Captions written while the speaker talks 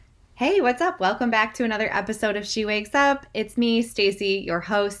Hey, what's up? Welcome back to another episode of She Wakes Up. It's me, Stacy, your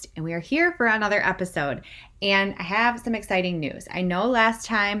host, and we are here for another episode. And I have some exciting news. I know last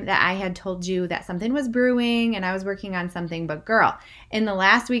time that I had told you that something was brewing and I was working on something, but girl, in the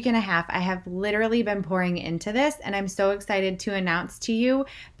last week and a half, I have literally been pouring into this, and I'm so excited to announce to you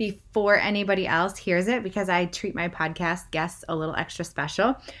before anybody else hears it because I treat my podcast guests a little extra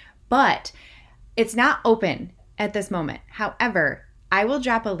special. But it's not open at this moment. However, I will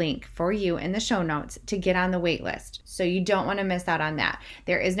drop a link for you in the show notes to get on the wait list. So you don't want to miss out on that.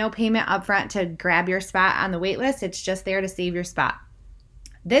 There is no payment upfront to grab your spot on the wait list. It's just there to save your spot.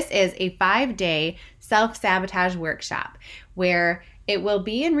 This is a 5-day self-sabotage workshop where it will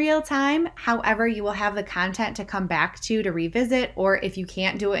be in real time. However, you will have the content to come back to revisit, or if you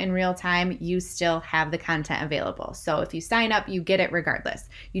can't do it in real time, you still have the content available. So if you sign up, you get it regardless.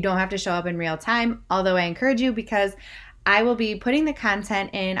 You don't have to show up in real time, although I encourage you because I will be putting the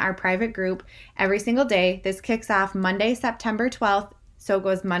content in our private group every single day. This kicks off Monday, September 12th, so it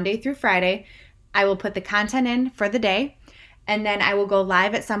goes Monday through Friday. I will put the content in for the day, and then I will go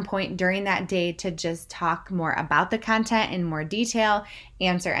live at some point during that day to just talk more about the content in more detail,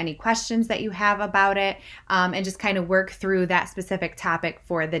 answer any questions that you have about it, and just kind of work through that specific topic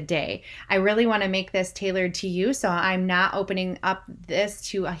for the day. I really want to make this tailored to you, so I'm not opening up this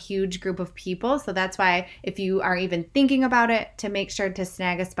to a huge group of people. So that's why if you are even thinking about it, to make sure to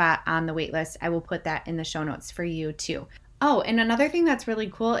snag a spot on the wait list, I will put that in the show notes for you too. Oh, and another thing that's really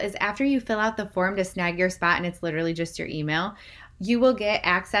cool is after you fill out the form to snag your spot, and it's literally just your email, you will get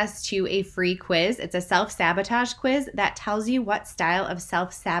access to a free quiz. It's a self-sabotage quiz that tells you what style of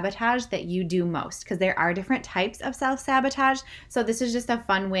self-sabotage that you do most, because there are different types of self-sabotage. So this is just a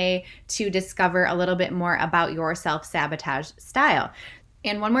fun way to discover a little bit more about your self-sabotage style.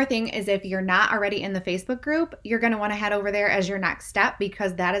 And one more thing is, if you're not already in the Facebook group, you're going to want to head over there as your next step,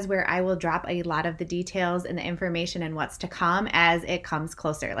 because that is where I will drop a lot of the details and the information and what's to come as it comes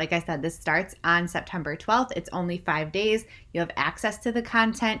closer. Like I said, this starts on September 12th. It's only 5 days. You have access to the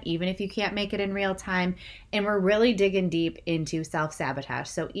content, even if you can't make it in real time. And we're really digging deep into self-sabotage.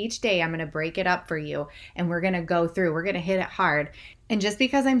 So each day I'm going to break it up for you, and we're going to go through, we're going to hit it hard. And just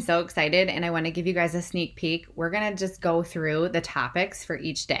because I'm so excited and I want to give you guys a sneak peek, we're going to just go through the topics for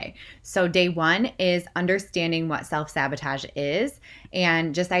each day. So day 1 is understanding what self-sabotage is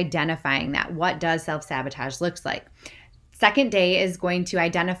and just identifying that. What does self-sabotage look like? Second day is going to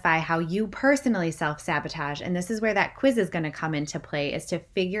identify how you personally self-sabotage. And this is where that quiz is going to come into play, is to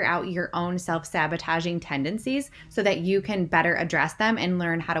figure out your own self-sabotaging tendencies so that you can better address them and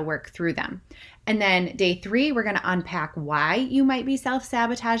learn how to work through them. And then day 3, we're going to unpack why you might be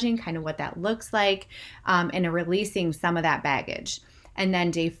self-sabotaging, kind of what that looks like, and releasing some of that baggage. And then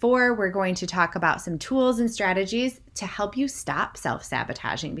day 4, we're going to talk about some tools and strategies to help you stop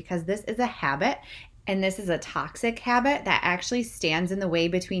self-sabotaging, because this is a habit. And this is a toxic habit that actually stands in the way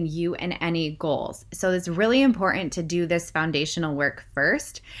between you and any goals. So it's really important to do this foundational work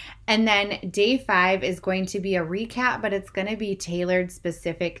first. And then day 5 is going to be a recap, but it's going to be tailored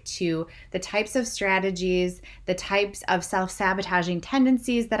specific to the types of strategies, the types of self-sabotaging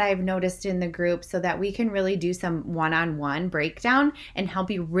tendencies that I've noticed in the group, so that we can really do some one-on-one breakdown and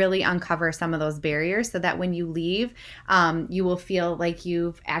help you really uncover some of those barriers, so that when you leave, you will feel like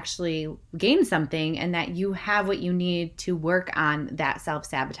you've actually gained something and that you have what you need to work on that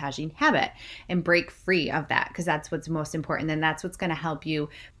self-sabotaging habit and break free of that, because that's what's most important. And that's what's going to help you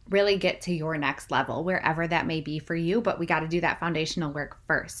really get to your next level, wherever that may be for you. But we got to do that foundational work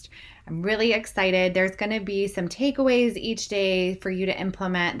first. I'm really excited. There's going to be some takeaways each day for you to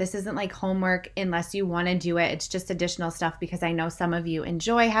implement. This isn't like homework unless you want to do it. It's just additional stuff, because I know some of you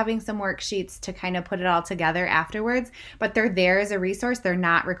enjoy having some worksheets to kind of put it all together afterwards, but they're there as a resource. They're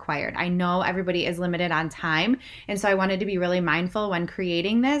not required. I know everybody is limited on time. And so I wanted to be really mindful when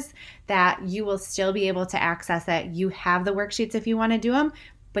creating this that you will still be able to access it. You have the worksheets if you want to do them,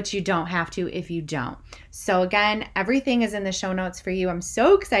 but you don't have to if you don't. So again, everything is in the show notes for you. I'm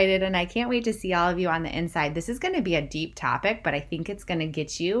so excited, and I can't wait to see all of you on the inside. This is going to be a deep topic, but I think it's going to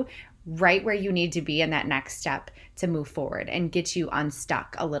get you right where you need to be in that next step to move forward and get you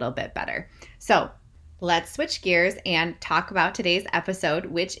unstuck a little bit better. So let's switch gears and talk about today's episode,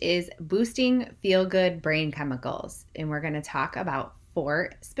 which is boosting feel-good brain chemicals. And we're going to talk about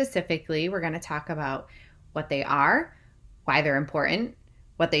 4 specifically. We're going to talk about what they are, why they're important,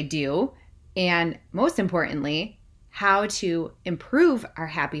 what they do, and most importantly, how to improve our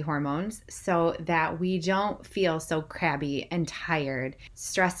happy hormones so that we don't feel so crabby and tired,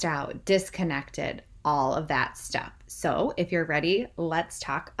 stressed out, disconnected, all of that stuff. So if you're ready, let's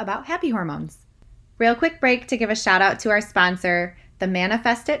talk about happy hormones. Real quick break to give a shout out to our sponsor, the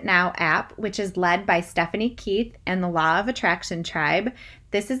Manifest It Now app, which is led by Stephanie Keith and the Law of Attraction Tribe.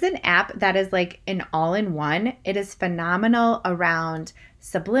 This is an app that is like an all-in-one. It is phenomenal around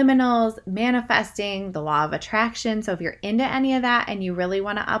subliminals, manifesting, the law of attraction. So if you're into any of that and you really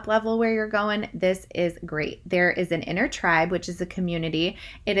want to up-level where you're going, this is great. There is an inner tribe, which is a community.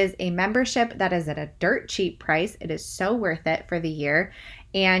 It is a membership that is at a dirt cheap price. It is so worth it for the year.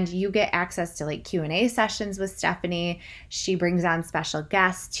 And you get access to like Q&A sessions with Stephanie. She brings on special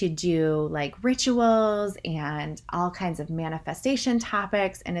guests to do like rituals and all kinds of manifestation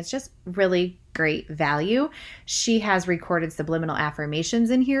topics. And it's just really great value. She has recorded subliminal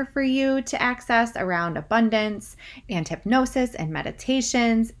affirmations in here for you to access around abundance and hypnosis and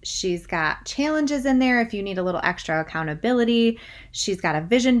meditations. She's got challenges in there if you need a little extra accountability. She's got a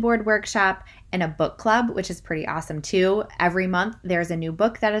vision board workshop and a book club, which is pretty awesome too. Every month there's a new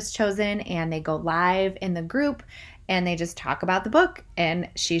book that is chosen and they go live in the group and they just talk about the book, and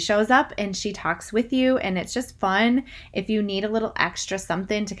she shows up and she talks with you, and it's just fun. If you need a little extra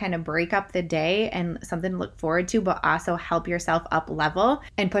something to kind of break up the day and something to look forward to, but also help yourself up level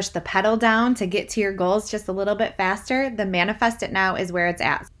and push the pedal down to get to your goals just a little bit faster, the Manifest It Now is where it's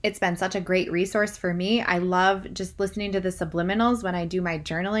at. It's been such a great resource for me. I love just listening to the subliminals when I do my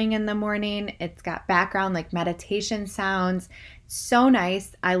journaling in the morning. It's got background like meditation sounds. So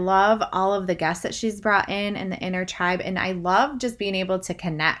nice. I love all of the guests that she's brought in the inner tribe, and I love just being able to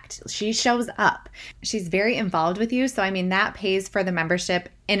connect. She shows up. She's very involved with you, so I mean that pays for the membership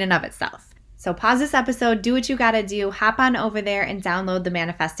in and of itself. So pause this episode, do what you gotta do, hop on over there and download the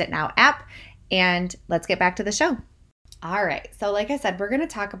Manifest It Now app, and let's get back to the show. All right, so like I said, we're going to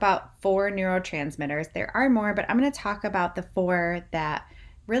talk about 4 neurotransmitters. There are more, but I'm going to talk about the 4 that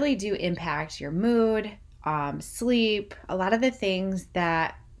really do impact your mood, sleep, a lot of the things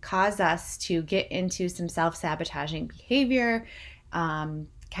that cause us to get into some self-sabotaging behavior, kind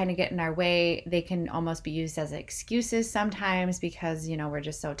of get in our way. They can almost be used as excuses sometimes because, we're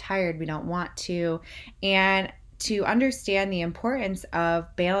just so tired, we don't want to. And to understand the importance of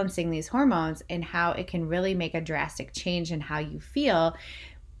balancing these hormones and how it can really make a drastic change in how you feel.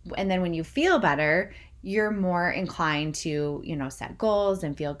 And then when you feel better, you're more inclined to, set goals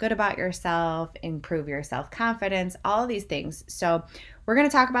and feel good about yourself, improve your self-confidence, all of these things. So we're going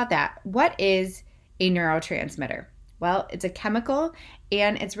to talk about that. What is a neurotransmitter? Well, it's a chemical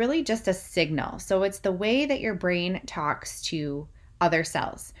and it's really just a signal. So it's the way that your brain talks to other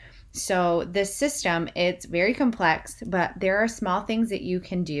cells. So this system, it's very complex, but there are small things that you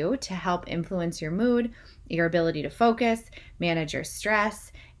can do to help influence your mood, your ability to focus, manage your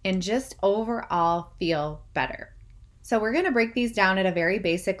stress, and just overall feel better. So we're going to break these down at a very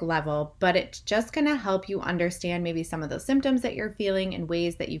basic level, but it's just going to help you understand maybe some of those symptoms that you're feeling and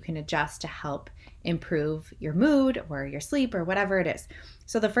ways that you can adjust to help improve your mood or your sleep or whatever it is.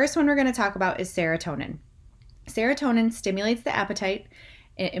 So the first one we're going to talk about is serotonin. Serotonin stimulates the appetite.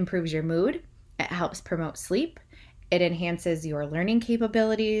 It improves your mood. It helps promote sleep. It enhances your learning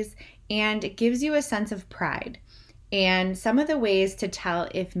capabilities, and it gives you a sense of pride. And some of the ways to tell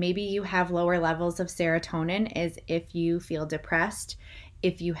if maybe you have lower levels of serotonin is if you feel depressed,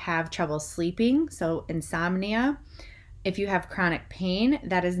 if you have trouble sleeping, so insomnia, if you have chronic pain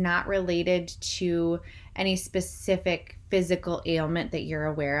that is not related to any specific physical ailment that you're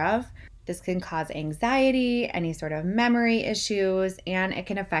aware of. This can cause anxiety, any sort of memory issues, and it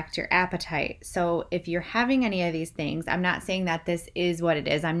can affect your appetite. So if you're having any of these things, I'm not saying that this is what it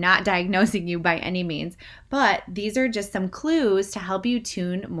is. I'm not diagnosing you by any means, but these are just some clues to help you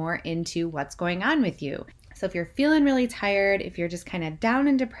tune more into what's going on with you. So if you're feeling really tired, if you're just kind of down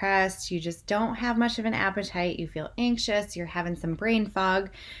and depressed, you just don't have much of an appetite, you feel anxious, you're having some brain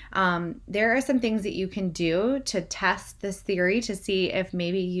fog, there are some things that you can do to test this theory to see if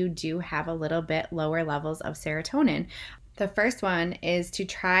maybe you do have a little bit lower levels of serotonin. The first one is to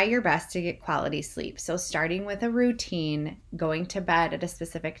try your best to get quality sleep. So starting with a routine, going to bed at a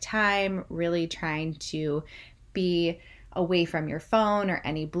specific time, really trying to be away from your phone or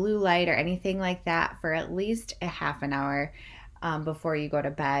any blue light or anything like that for at least a half an hour before you go to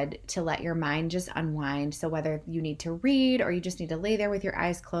bed to let your mind just unwind. So whether you need to read or you just need to lay there with your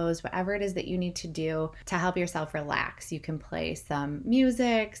eyes closed, whatever it is that you need to do to help yourself relax, you can play some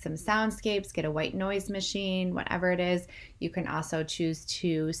music, some soundscapes, get a white noise machine, whatever it is. You can also choose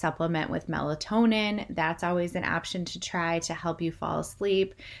to supplement with melatonin. That's always an option to try to help you fall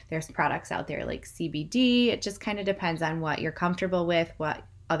asleep. There's products out there like CBD. It just kind of depends on what you're comfortable with, what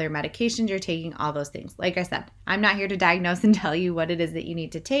other medications you're taking, all those things. Like I said, I'm not here to diagnose and tell you what it is that you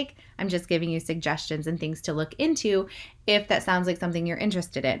need to take. I'm just giving you suggestions and things to look into if that sounds like something you're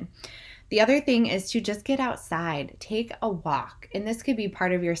interested in. The other thing is to just get outside, take a walk. And this could be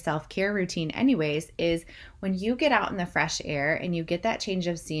part of your self-care routine anyways, is when you get out in the fresh air and you get that change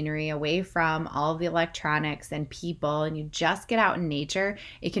of scenery away from all the electronics and people, and you just get out in nature,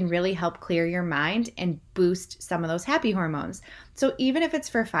 it can really help clear your mind and boost some of those happy hormones. So even if it's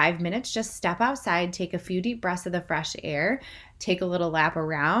for 5 minutes, just step outside, take a few deep breaths of the fresh air, take a little lap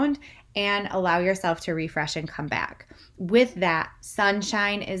around, and allow yourself to refresh and come back. With that,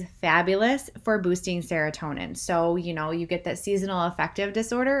 sunshine is fabulous for boosting serotonin. So, you get that seasonal affective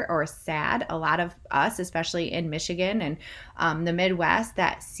disorder, or SAD. A lot of us, especially in Michigan and the Midwest,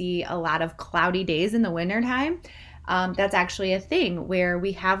 that see a lot of cloudy days in the wintertime. That's actually a thing where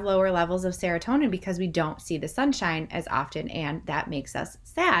we have lower levels of serotonin because we don't see the sunshine as often, and that makes us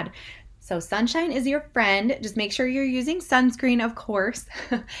sad. So sunshine is your friend. Just make sure you're using sunscreen, of course.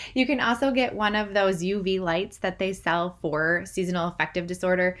 You can also get one of those UV lights that they sell for seasonal affective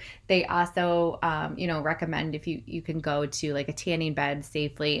disorder. They also, recommend if you can go to like a tanning bed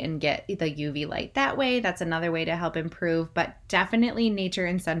safely and get the UV light that way. That's another way to help improve. But definitely nature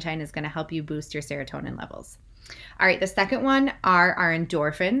and sunshine is going to help you boost your serotonin levels. All right, the second one are our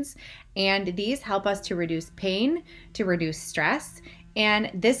endorphins, and these help us to reduce pain, to reduce stress.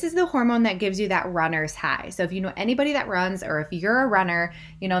 And this is the hormone that gives you that runner's high. So if you know anybody that runs, or if you're a runner,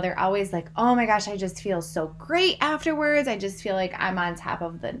 they're always like, oh my gosh, I just feel so great afterwards. I just feel like I'm on top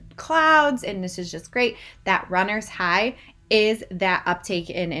of the clouds and this is just great. That runner's high is that uptake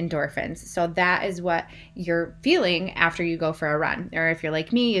in endorphins. So that is what you're feeling after you go for a run. Or if you're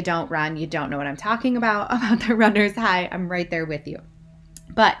like me, you don't run, you don't know what I'm talking about the runner's high. I'm right there with you.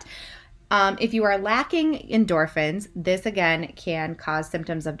 But if you are lacking endorphins, this again can cause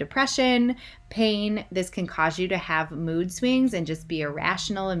symptoms of depression, pain. This can cause you to have mood swings and just be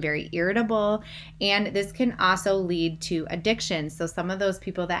irrational and very irritable. And this can also lead to addiction. So some of those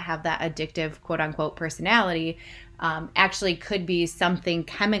people that have that addictive, quote unquote, personality actually could be something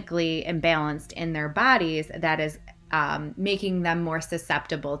chemically imbalanced in their bodies that is making them more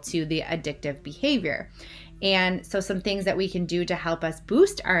susceptible to the addictive behavior. And so some things that we can do to help us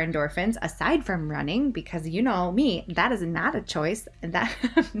boost our endorphins, aside from running, because you know me, that is not a choice, that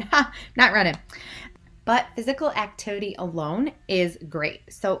not running. But physical activity alone is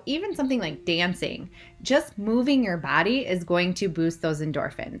great. So even something like dancing, just moving your body is going to boost those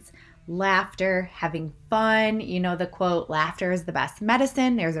endorphins. Laughter, having fun, the quote, laughter is the best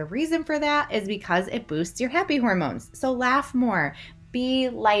medicine. There's a reason for that, is because it boosts your happy hormones. So laugh more, be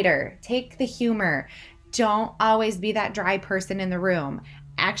lighter, take the humor. Don't always be that dry person in the room.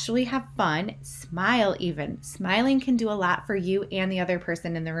 Actually have fun, smile even. Smiling can do a lot for you and the other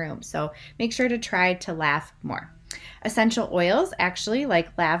person in the room. So make sure to try to laugh more. Essential oils, actually,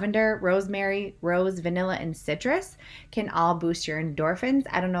 like lavender, rosemary, rose, vanilla, and citrus, can all boost your endorphins.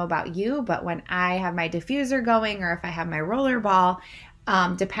 I don't know about you, but when I have my diffuser going, or if I have my roller ball,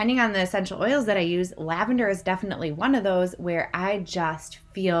 depending on the essential oils that I use, lavender is definitely one of those where I just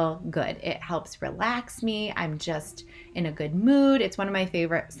feel good. It helps relax me. I'm just in a good mood. It's one of my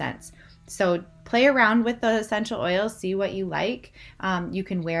favorite scents. So play around with the essential oils, see what you like. You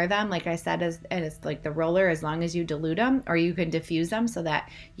can wear them, like I said, as like the roller, as long as you dilute them, or you can diffuse them so that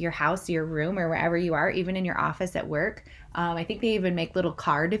your house, your room, or wherever you are, even in your office at work. I think they even make little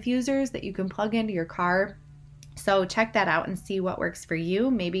car diffusers that you can plug into your car. So check that out and see what works for you.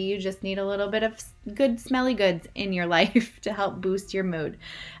 Maybe you just need a little bit of good smelly goods in your life to help boost your mood.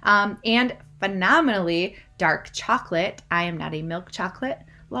 And phenomenally, dark chocolate. I am not a milk chocolate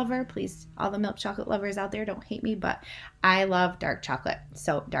lover. Please, all the milk chocolate lovers out there, don't hate me, but I love dark chocolate.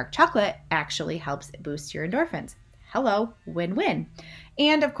 So dark chocolate actually helps boost your endorphins. Hello, win-win.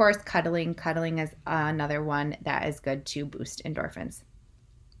 And of course, cuddling. Cuddling is another one that is good to boost endorphins.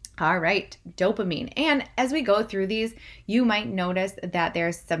 All right, dopamine. And as we go through these, you might notice that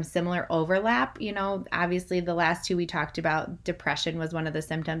there's some similar overlap. Obviously the last two we talked about, depression was one of the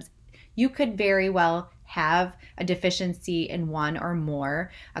symptoms. You could very well have a deficiency in one or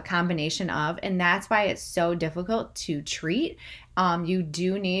more, a combination of, and that's why it's so difficult to treat. You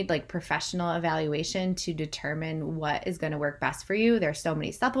do need professional evaluation to determine what is going to work best for you. There's so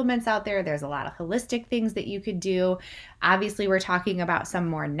many supplements out there. There's a lot of holistic things that you could do. Obviously, we're talking about some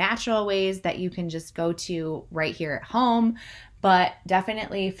more natural ways that you can just go to right here at home, but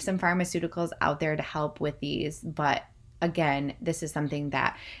definitely some pharmaceuticals out there to help with these. But again, this is something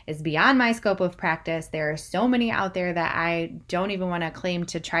that is beyond my scope of practice. There are so many out there that I don't even want to claim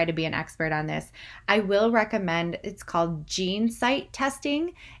to try to be an expert on this. I will recommend, it's called GeneSight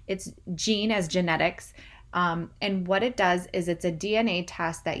testing. It's gene as genetics. And what it does is it's a DNA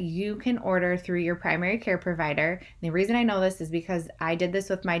test that you can order through your primary care provider. And the reason I know this is because I did this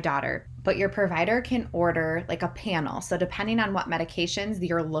with my daughter. But your provider can order like a panel. So depending on what medications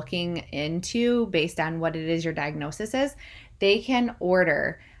you're looking into based on what it is your diagnosis is, they can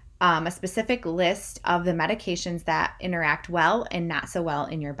order a specific list of the medications that interact well and not so well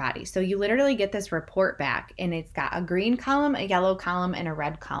in your body. So you literally get this report back, and it's got a green column, a yellow column, and a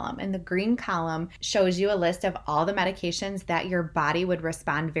red column. And the green column shows you a list of all the medications that your body would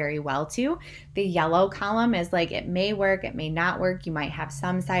respond very well to. The yellow column is like it may work, it may not work, you might have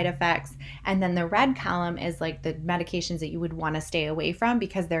some side effects. And then the red column is like the medications that you would want to stay away from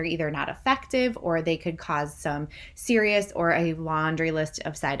because they're either not effective or they could cause some serious or a laundry list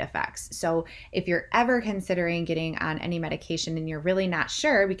of side effects. So if you're ever considering getting on any medication and you're really not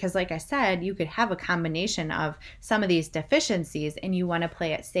sure, because like I said, you could have a combination of some of these deficiencies and you want to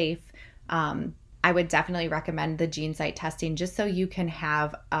play it safe, I would definitely recommend the GeneSight testing just so you can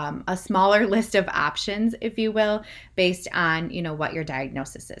have a smaller list of options, if you will, based on, what your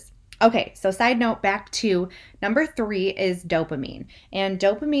diagnosis is. Okay, so side note, back to number 3 is dopamine. And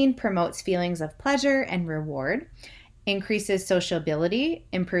dopamine promotes feelings of pleasure and reward, increases sociability,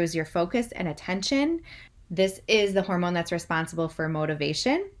 improves your focus and attention. This is the hormone that's responsible for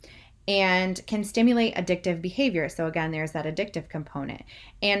motivation and can stimulate addictive behavior. So again, there's that addictive component.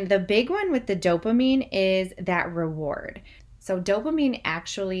 And the big one with the dopamine is that reward. So dopamine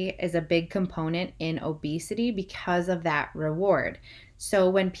actually is a big component in obesity because of that reward.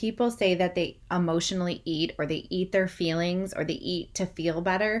 So when people say that they emotionally eat or they eat their feelings or they eat to feel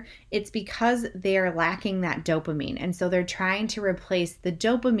better, it's because they're lacking that dopamine. And so they're trying to replace the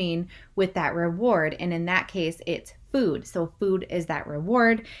dopamine with that reward. And in that case, it's food. So food is that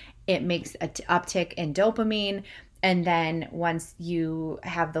reward. It makes an uptick in dopamine. And then once you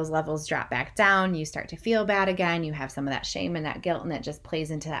have those levels drop back down, you start to feel bad again. You have some of that shame and that guilt, and it just plays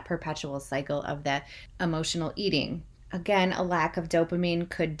into that perpetual cycle of the emotional eating. Again, a lack of dopamine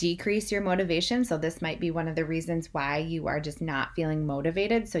could decrease your motivation. So this might be one of the reasons why you are just not feeling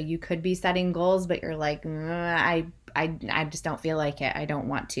motivated. So you could be setting goals, but you're like, I just don't feel like it. I don't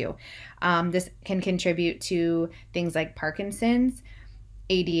want to. This can contribute to things like Parkinson's,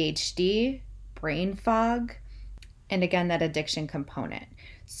 ADHD, brain fog, and again, that addiction component.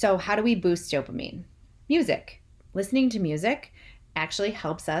 So how do we boost dopamine? Music. Listening to music actually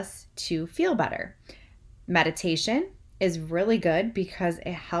helps us to feel better. Meditation is really good because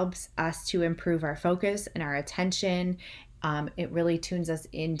it helps us to improve our focus and our attention. It really tunes us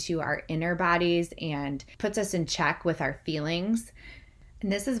into our inner bodies and puts us in check with our feelings.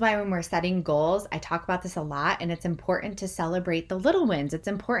 And this is why when we're setting goals, I talk about this a lot, and it's important to celebrate the little wins. It's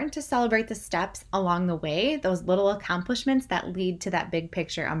important to celebrate the steps along the way, those little accomplishments that lead to that big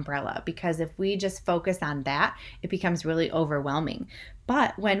picture umbrella, because if we just focus on that, it becomes really overwhelming.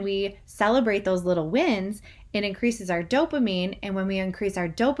 But when we celebrate those little wins, it increases our dopamine. And when we increase our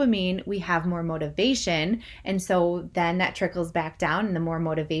dopamine, we have more motivation. And so then that trickles back down. And the more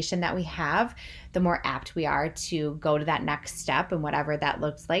motivation that we have, the more apt we are to go to that next step and whatever that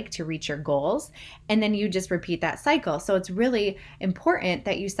looks like to reach your goals. And then you just repeat that cycle. So it's really important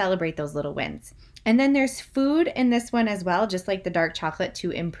that you celebrate those little wins. And then there's food in this one as well, just like the dark chocolate,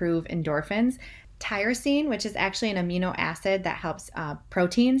 to improve endorphins. Tyrosine, which is actually an amino acid that helps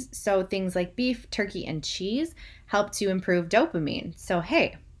proteins. So things like beef, turkey, and cheese help to improve dopamine. So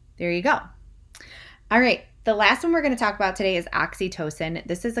hey, there you go. All right. The last one we're going to talk about today is oxytocin.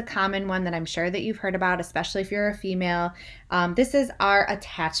 This is a common one that I'm sure that you've heard about, especially if you're a female. This is our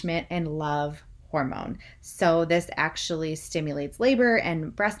attachment and love hormone. So this actually stimulates labor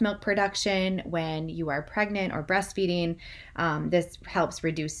and breast milk production when you are pregnant or breastfeeding. This helps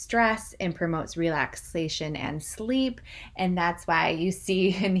reduce stress and promotes relaxation and sleep. And that's why you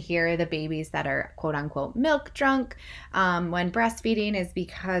see and hear the babies that are quote unquote milk drunk when breastfeeding, is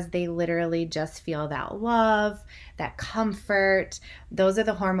because they literally just feel that love, that comfort. Those are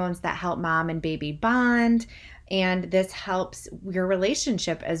the hormones that help mom and baby bond. And this helps your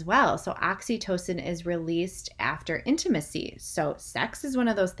relationship as well. So oxytocin is released after intimacy. So sex is one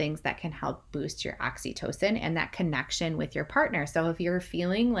of those things that can help boost your oxytocin and that connection with your partner. So if you're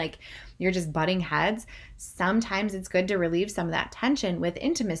feeling like you're just butting heads, sometimes it's good to relieve some of that tension with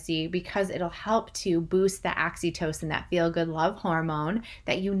intimacy, because it'll help to boost the oxytocin, that feel-good love hormone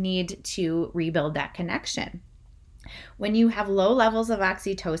that you need to rebuild that connection. When you have low levels of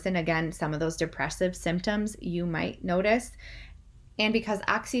oxytocin, again, some of those depressive symptoms you might notice. And because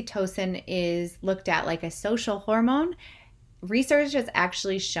oxytocin is looked at like a social hormone, research has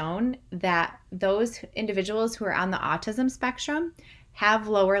actually shown that those individuals who are on the autism spectrum have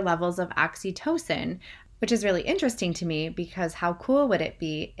lower levels of oxytocin. which is really interesting to me because how cool would it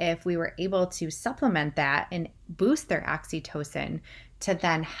be if we were able to supplement that and boost their oxytocin to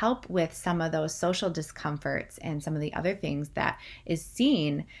then help with some of those social discomforts and some of the other things that is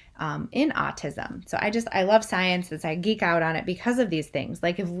seen in autism. So I love science, as I geek out on it because of these things.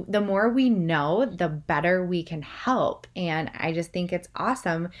 Like, if the more we know, the better we can help. And I just think it's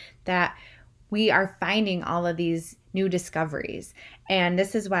awesome that we are finding all of these new discoveries. And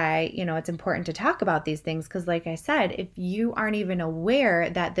this is why, it's important to talk about these things, because like I said, if you aren't even aware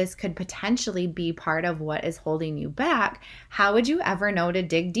that this could potentially be part of what is holding you back, how would you ever know to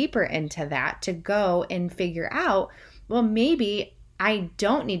dig deeper into that, to go and figure out, well, maybe I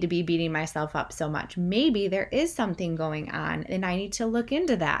don't need to be beating myself up so much. Maybe there is something going on and I need to look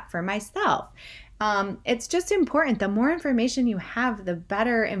into that for myself. It's just important. The more information you have, the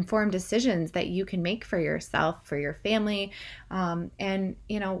better informed decisions that you can make for yourself, for your family. And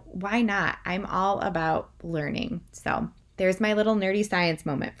why not? I'm all about learning. So there's my little nerdy science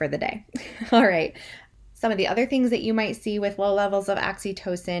moment for the day. All right. Some of the other things that you might see with low levels of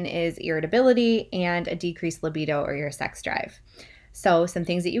oxytocin is irritability and a decreased libido or your sex drive. So some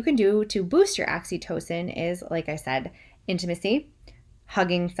things that you can do to boost your oxytocin is, like I said, intimacy,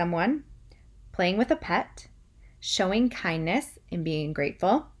 hugging someone, playing with a pet, showing kindness and being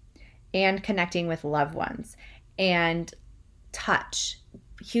grateful, and connecting with loved ones. And touch.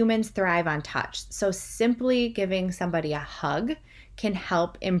 Humans thrive on touch. So simply giving somebody a hug can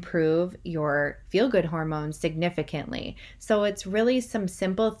help improve your feel-good hormones significantly. So it's really some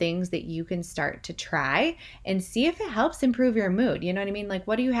simple things that you can start to try and see if it helps improve your mood. You know what I mean? Like,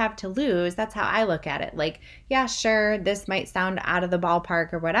 what do you have to lose? That's how I look at it. Like, yeah, sure, this might sound out of the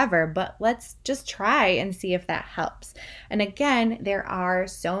ballpark or whatever, but let's just try and see if that helps. And again, there are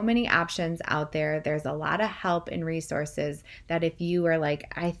so many options out there. There's a lot of help and resources that if you are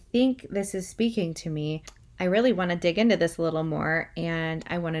like, I think this is speaking to me, I really want to dig into this a little more and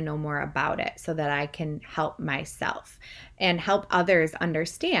I want to know more about it so that I can help myself and help others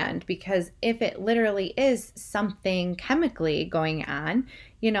understand. Because if it literally is something chemically going on,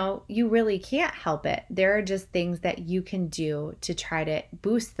 you really can't help it. There are just things that you can do to try to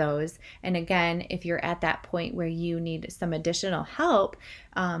boost those. And again, if you're at that point where you need some additional help,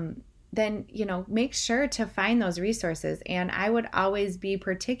 then, make sure to find those resources. And I would always be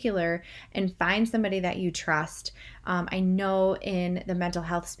particular and find somebody that you trust. I know in the mental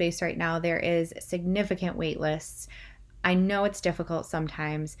health space right now, there is significant wait lists. I know it's difficult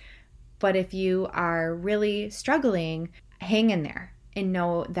sometimes, but if you are really struggling, hang in there and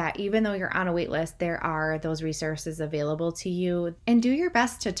know that even though you're on a wait list, there are those resources available to you, and do your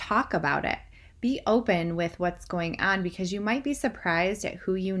best to talk about it. Be open with what's going on, because you might be surprised at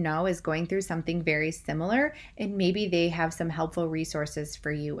who is going through something very similar, and maybe they have some helpful resources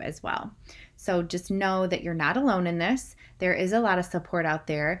for you as well. So just know that you're not alone in this. There is a lot of support out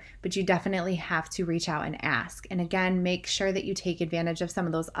there, but you definitely have to reach out and ask. And again, make sure that you take advantage of some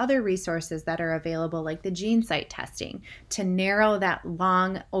of those other resources that are available, like the GeneSight testing, to narrow that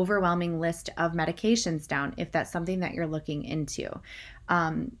long, overwhelming list of medications down if that's something that you're looking into.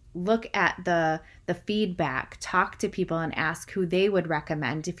 Look at the feedback, talk to people and ask who they would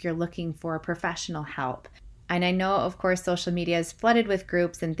recommend if you're looking for professional help. And I know, of course, social media is flooded with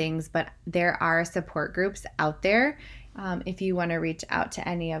groups and things, but there are support groups out there. If you want to reach out to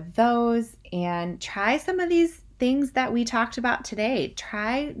any of those and try some of these things that we talked about today.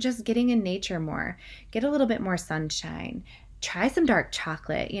 Try just getting in nature more, get a little bit more sunshine, try some dark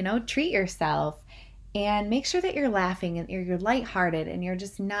chocolate, treat yourself. And make sure that you're laughing and you're lighthearted and you're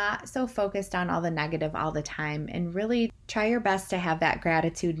just not so focused on all the negative all the time. And really try your best to have that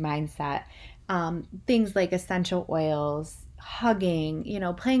gratitude mindset. Things like essential oils, hugging,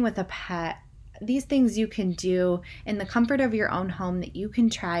 playing with a pet. These things you can do in the comfort of your own home that you can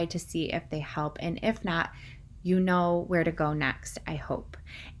try to see if they help. And if not, you know where to go next, I hope.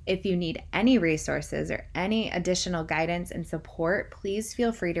 If you need any resources or any additional guidance and support, please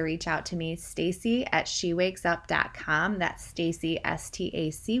feel free to reach out to me, Stacy at shewakes-up.com. That's Stacy,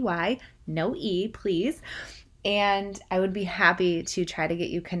 Stacy, no E, please. And I would be happy to try to get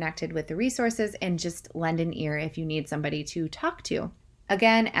you connected with the resources and just lend an ear if you need somebody to talk to.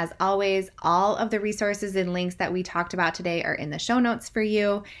 Again, as always, all of the resources and links that we talked about today are in the show notes for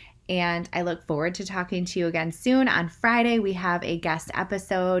you. And I look forward to talking to you again soon. On Friday, we have a guest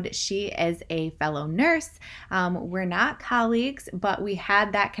episode. She is a fellow nurse. We're not colleagues, but we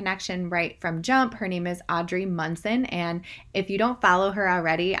had that connection right from jump. Her name is Audrey Munson. And if you don't follow her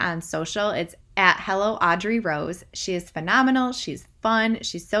already on social, it's at Hello Audrey Rose. She is phenomenal. She's fun.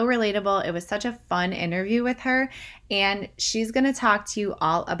 She's so relatable. It was such a fun interview with her, and she's going to talk to you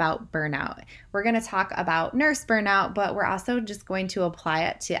all about burnout. We're going to talk about nurse burnout, but we're also just going to apply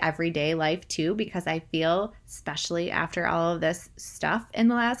it to everyday life too, because I feel, especially after all of this stuff in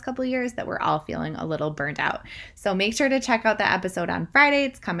the last couple of years, that we're all feeling a little burnt out. So make sure to check out the episode on Friday.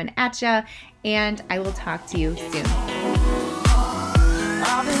 It's coming at you, and I will talk to you soon.